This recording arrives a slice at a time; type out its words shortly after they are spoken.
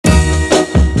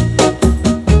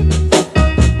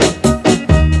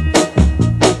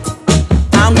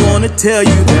tell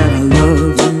you that I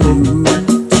love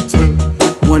you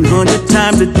 100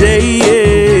 times a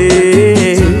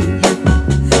day.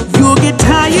 You'll get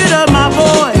tired of my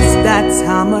voice, that's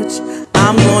how much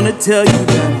I'm gonna tell you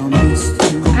that I miss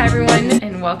you. Hi everyone,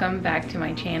 and welcome back to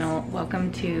my channel.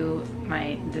 Welcome to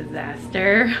my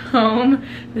disaster home.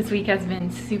 This week has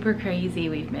been super crazy.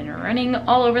 We've been running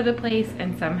all over the place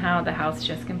and somehow the house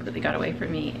just completely got away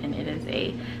from me and it is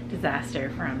a disaster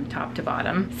from top to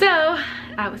bottom. So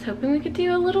I was hoping we could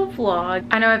do a little vlog.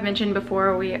 I know I've mentioned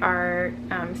before we are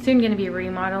soon going to be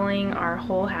remodeling our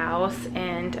whole house,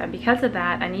 and because of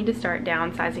that I need to start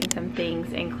downsizing some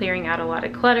things and clearing out a lot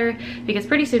of clutter because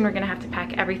pretty soon we're going to have to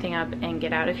pack everything up and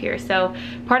get out of here. So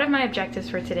part of my objectives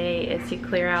for today is to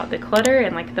clear out the clutter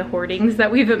and like the hoardings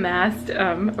that we've amassed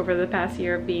over the past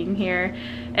year of being here,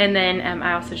 and then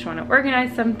I also just want to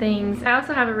organize some things. I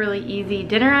also have a really easy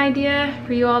dinner idea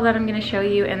for you all that I'm going to show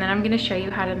you, and then I'm going to show you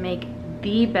how to make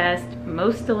the best,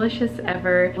 most delicious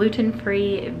ever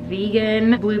gluten-free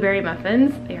vegan blueberry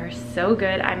muffins. They are so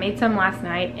good. I made some last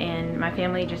night and my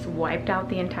family just wiped out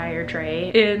the entire tray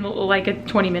in like a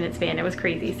 20-minute span. It was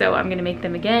crazy. So I'm gonna make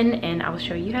them again and I will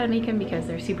show you how to make them because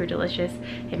they're super delicious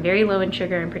and very low in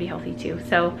sugar and pretty healthy too.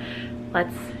 So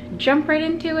let's jump right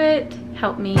into it.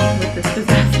 Help me with this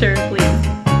disaster, please.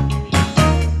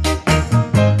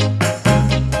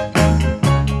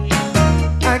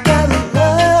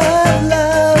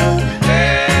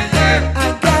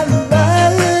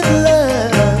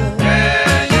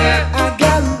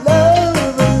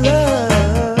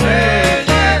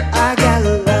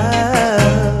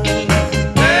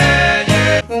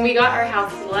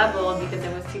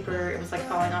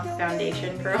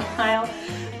 For a while,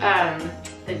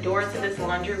 the doors to this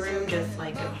laundry room just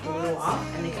like blew off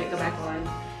and they couldn't go back on,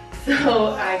 so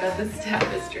I got this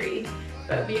tapestry,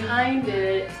 but behind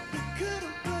it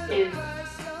is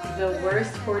the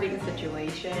worst hoarding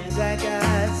situation.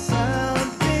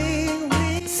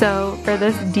 So for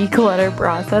this declutter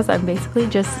process, I'm basically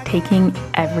just taking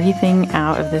everything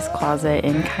out of this closet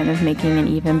and kind of making an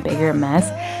even bigger mess.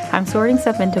 I'm sorting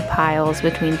stuff into piles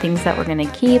between things that we're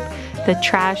gonna keep, the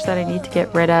trash that I need to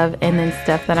get rid of, and then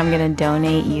stuff that I'm gonna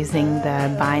donate using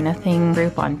the Buy Nothing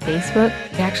group on Facebook.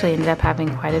 We actually ended up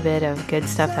having quite a bit of good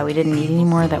stuff that we didn't need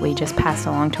anymore that we just passed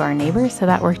along to our neighbors, so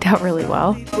that worked out really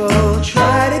well. We'll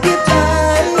try to get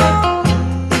tired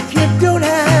if you don't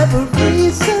have a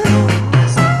reason.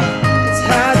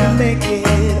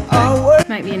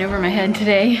 Might be in over my head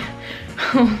today.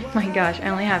 Oh my gosh, I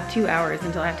only have 2 hours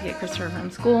until I have to get Christopher from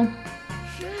school.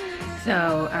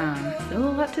 So, still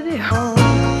a lot to do.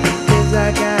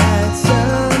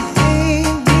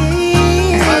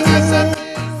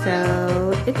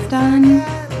 So, it's done.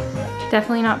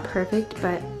 Definitely not perfect,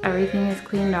 but everything is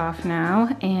cleaned off now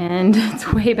and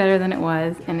it's way better than it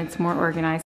was and it's more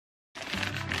organized.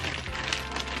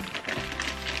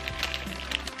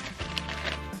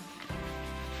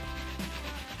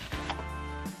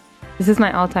 This is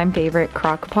my all-time favorite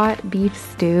crock-pot beef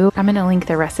stew. I'm gonna link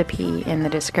the recipe in the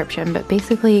description, but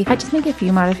basically I just make a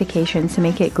few modifications to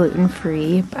make it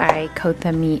gluten-free. I coat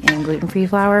the meat in gluten-free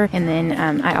flour, and then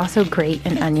I also grate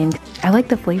an onion. I like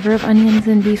the flavor of onions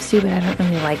in beef stew, but I don't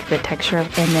really like the texture of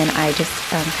it. And then I just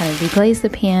kind of deglaze the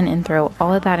pan and throw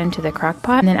all of that into the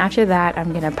crock-pot. And then after that,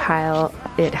 I'm gonna pile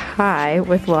it high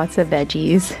with lots of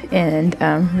veggies, and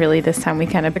really this time we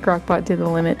kind of the crock-pot to the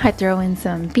limit. I throw in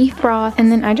some beef broth,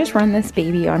 and then I just run this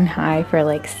baby on high for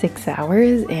like 6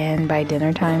 hours, and by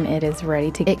dinner time it is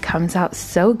ready to. It comes out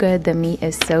so good. The meat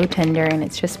is so tender and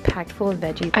it's just packed full of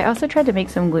veggies. I also tried to make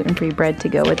some gluten-free bread to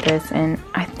go with this, and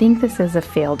I think this is a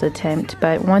failed attempt,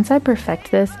 but once I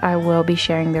perfect this I will be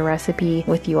sharing the recipe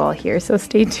with you all here, so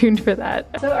stay tuned for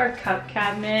that. So our cup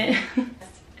cabinet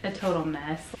a total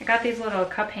mess. I got these little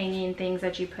cup hanging things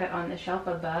that you put on the shelf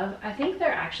above. I think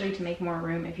they're actually to make more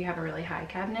room if you have a really high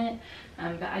cabinet,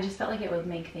 but I just felt like it would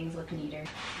make things look neater.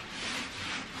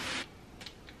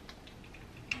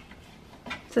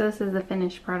 So this is the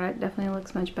finished product. Definitely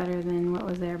looks much better than what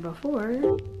was there before.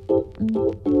 Look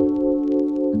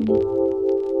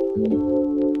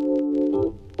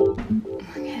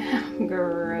at how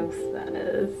gross that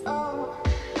is.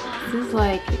 This is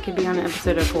like, it could be on an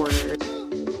episode of Hoarder.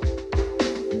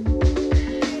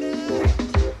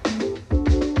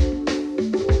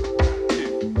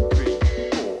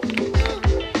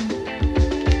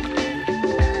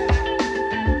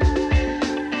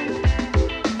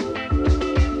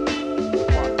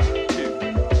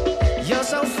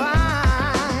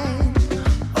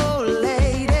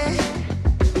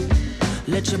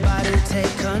 Let your body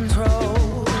take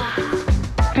control.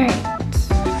 Alright.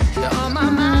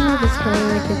 Now this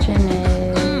whole kitchen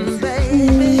is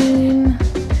clean.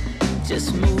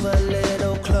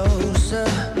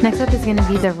 Next up is going to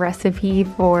be the recipe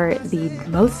for the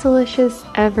most delicious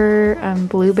ever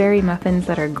blueberry muffins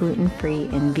that are gluten-free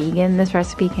and vegan. This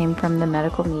recipe came from the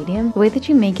Medical Medium. The way that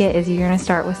you make it is you're going to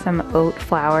start with some oat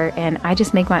flour, and I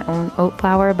just make my own oat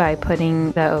flour by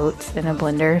putting the oats in a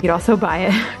blender. You'd also buy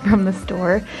it from the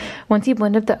store. Once you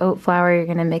blend up the oat flour, you're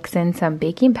going to mix in some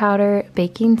baking powder,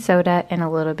 baking soda, and a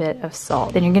little bit of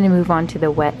salt. Then you're going to move on to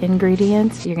the wet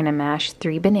ingredients. You're going to mash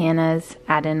 3 bananas,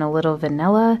 add in a little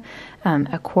vanilla,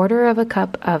 a quarter of a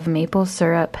cup of maple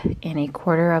syrup, and a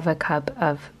quarter of a cup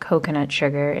of coconut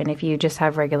sugar. And if you just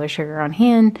have regular sugar on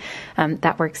hand,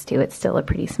 that works too. It's still a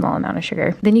pretty small amount of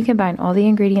sugar. Then you combine all the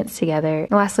ingredients together.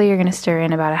 Lastly, you're going to stir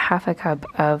in about a half a cup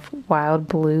of wild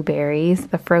blueberries,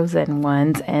 the frozen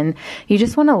ones, and you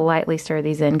just want to lightly stir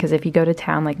these in, because if you go to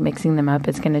town like mixing them up,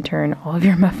 it's going to turn all of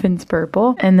your muffins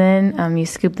purple. And then you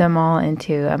scoop them all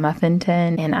into a muffin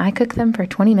tin, and I cook them for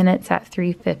 20 minutes at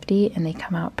 350, and they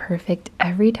come out perfect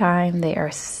every time. They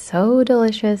are so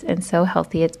delicious and so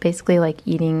healthy. It's basically like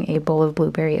eating a bowl of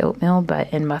blueberry oatmeal,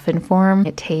 but in muffin form.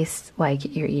 It tastes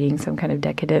like you're eating some kind of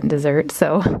decadent dessert.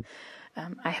 So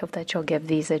I hope that you'll give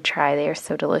these a try. They are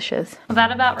so delicious. Well,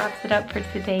 that about wraps it up for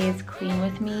today's Clean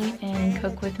With Me and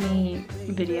Cook With Me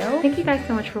video. Thank you guys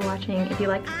so much for watching. If you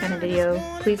like this kind of video,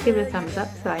 please give it a thumbs up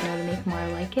so I know to make more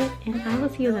like it. And I will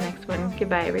see you in the next one.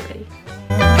 Goodbye, everybody.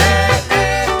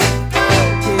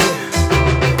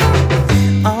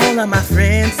 All of my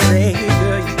friends say,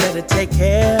 girl, you better take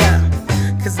care,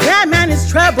 'cause that man is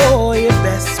trouble, you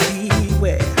best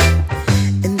beware.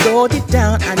 And though deep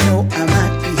down I know I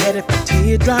might be headed for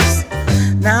teardrops,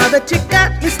 now that you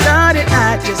got me started,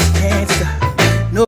 I just